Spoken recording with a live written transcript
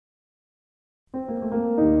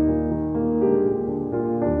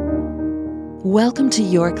Welcome to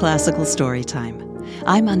Your Classical Storytime.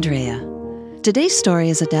 I'm Andrea. Today's story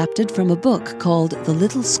is adapted from a book called The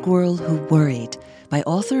Little Squirrel Who Worried by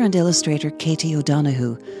author and illustrator Katie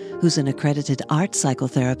O'Donoghue, who's an accredited art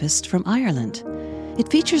psychotherapist from Ireland.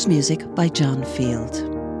 It features music by John Field.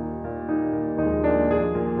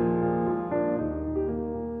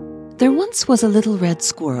 There once was a little red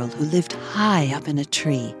squirrel who lived high up in a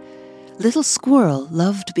tree. Little Squirrel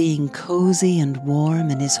loved being cozy and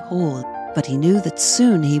warm in his hole, but he knew that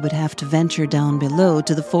soon he would have to venture down below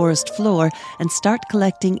to the forest floor and start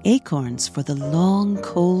collecting acorns for the long,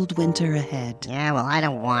 cold winter ahead. Yeah, well, I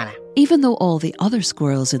don't wanna. Even though all the other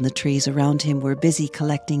squirrels in the trees around him were busy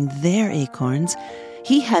collecting their acorns,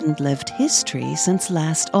 he hadn't left his tree since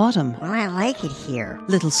last autumn. Well, I like it here.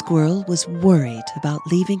 Little Squirrel was worried about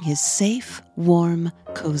leaving his safe, warm,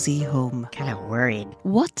 cozy home. Kinda worried.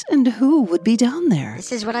 What and who would be down there?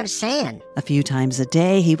 This is what I'm saying. A few times a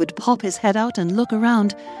day he would pop his head out and look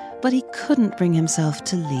around, but he couldn't bring himself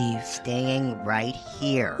to leave. Staying right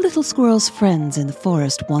here. Little Squirrel's friends in the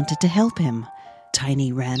forest wanted to help him.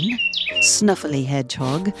 Tiny Wren, Snuffly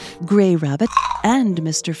Hedgehog, Grey Rabbit, and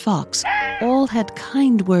Mr. Fox all had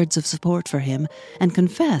kind words of support for him and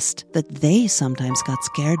confessed that they sometimes got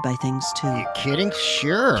scared by things too. You kidding?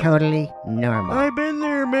 Sure. Totally normal. I've been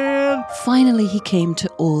there, man. Finally he came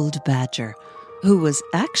to Old Badger, who was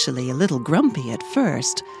actually a little grumpy at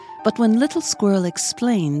first. But when Little Squirrel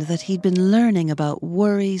explained that he'd been learning about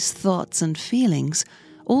worries, thoughts, and feelings,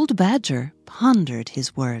 Old Badger pondered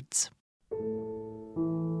his words.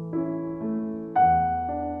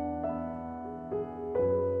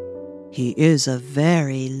 He is a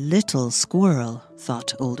very little squirrel,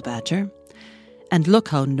 thought Old Badger. And look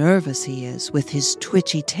how nervous he is with his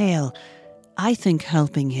twitchy tail. I think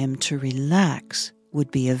helping him to relax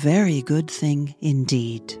would be a very good thing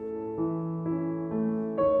indeed.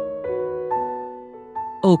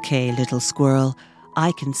 Okay, little squirrel,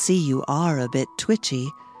 I can see you are a bit twitchy,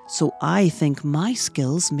 so I think my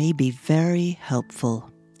skills may be very helpful.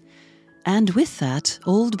 And with that,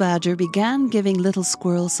 Old Badger began giving Little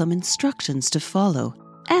Squirrel some instructions to follow.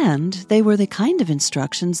 And they were the kind of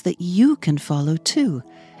instructions that you can follow too,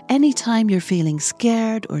 anytime you're feeling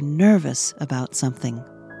scared or nervous about something.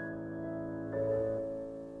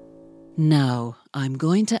 Now, I'm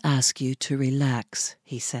going to ask you to relax,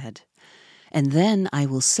 he said. And then I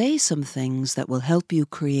will say some things that will help you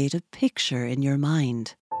create a picture in your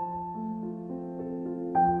mind.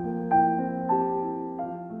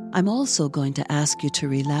 I'm also going to ask you to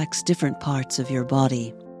relax different parts of your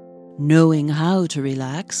body. Knowing how to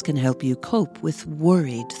relax can help you cope with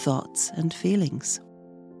worried thoughts and feelings.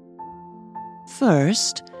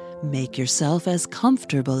 First, make yourself as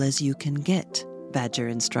comfortable as you can get, Badger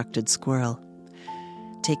instructed Squirrel.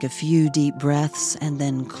 Take a few deep breaths and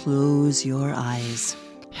then close your eyes.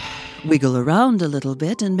 Wiggle around a little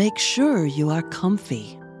bit and make sure you are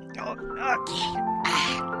comfy. Okay.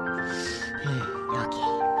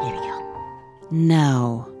 Okay, here we go.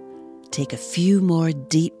 Now, take a few more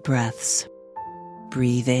deep breaths.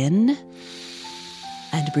 Breathe in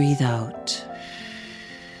and breathe out.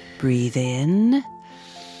 Breathe in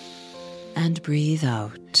and breathe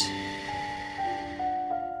out.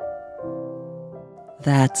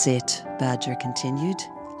 That's it, Badger continued.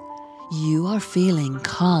 You are feeling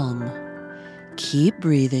calm. Keep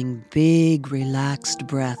breathing big, relaxed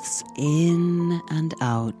breaths in and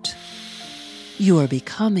out. You are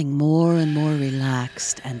becoming more and more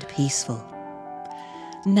relaxed and peaceful.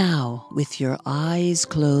 Now, with your eyes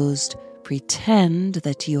closed, pretend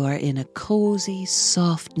that you are in a cozy,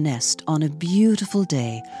 soft nest on a beautiful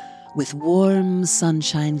day with warm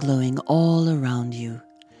sunshine glowing all around you.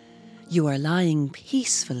 You are lying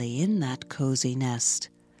peacefully in that cozy nest.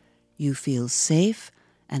 You feel safe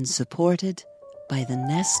and supported by the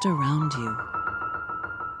nest around you.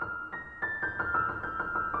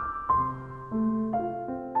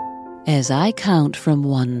 As I count from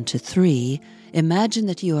 1 to 3, imagine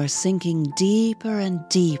that you are sinking deeper and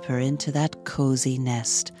deeper into that cozy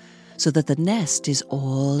nest, so that the nest is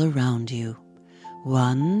all around you.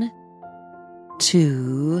 1,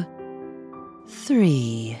 2,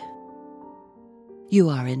 3. You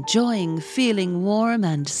are enjoying feeling warm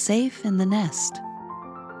and safe in the nest.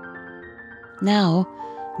 Now,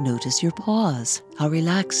 notice your paws, how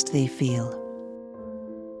relaxed they feel.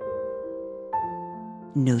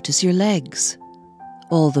 Notice your legs.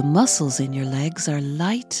 All the muscles in your legs are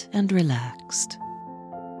light and relaxed.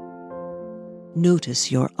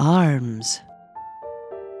 Notice your arms.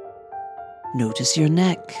 Notice your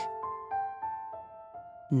neck.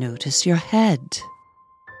 Notice your head.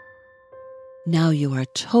 Now you are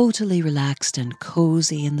totally relaxed and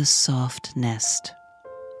cozy in the soft nest.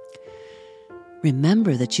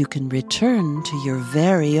 Remember that you can return to your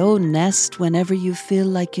very own nest whenever you feel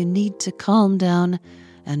like you need to calm down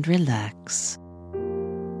and relax.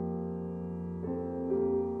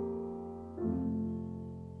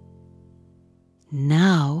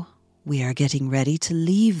 Now we are getting ready to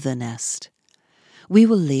leave the nest. We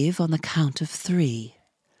will leave on the count of 3.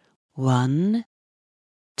 1,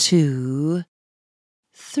 2,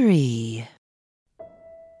 3.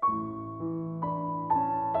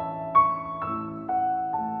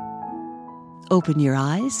 Open your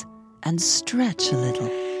eyes and stretch a little.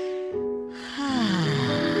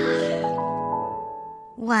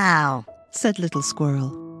 Wow, said Little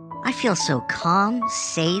Squirrel. I feel so calm,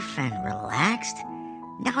 safe, and relaxed.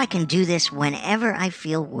 Now I can do this whenever I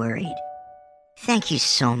feel worried. Thank you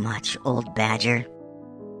so much, Old Badger.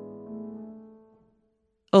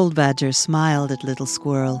 Old Badger smiled at Little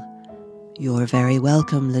Squirrel. You're very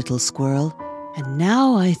welcome, Little Squirrel. And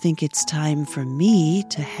now I think it's time for me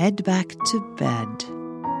to head back to bed.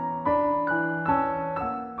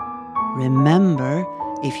 Remember,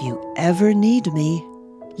 if you ever need me,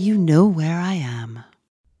 you know where I am.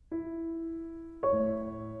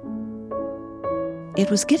 It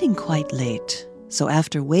was getting quite late, so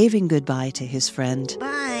after waving goodbye to his friend,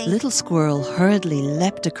 Bye. Little Squirrel hurriedly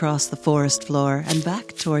leapt across the forest floor and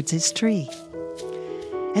back towards his tree.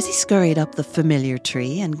 As he scurried up the familiar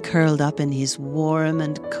tree and curled up in his warm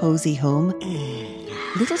and cozy home,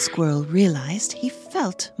 Little Squirrel realized he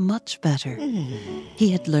felt much better.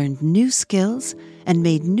 He had learned new skills and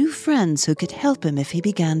made new friends who could help him if he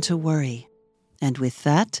began to worry. And with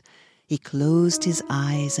that, he closed his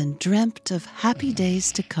eyes and dreamt of happy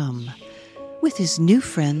days to come, with his new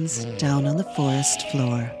friends down on the forest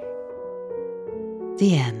floor.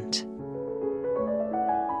 The end.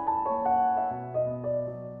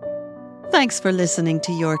 Thanks for listening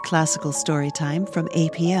to your classical story time from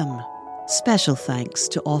APM. Special thanks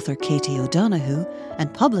to author Katie O'Donoghue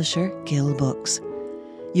and publisher Gill Books.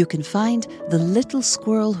 You can find The Little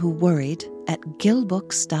Squirrel Who Worried at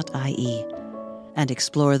gillbooks.ie and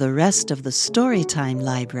explore the rest of the Storytime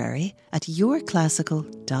library at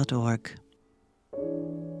yourclassical.org.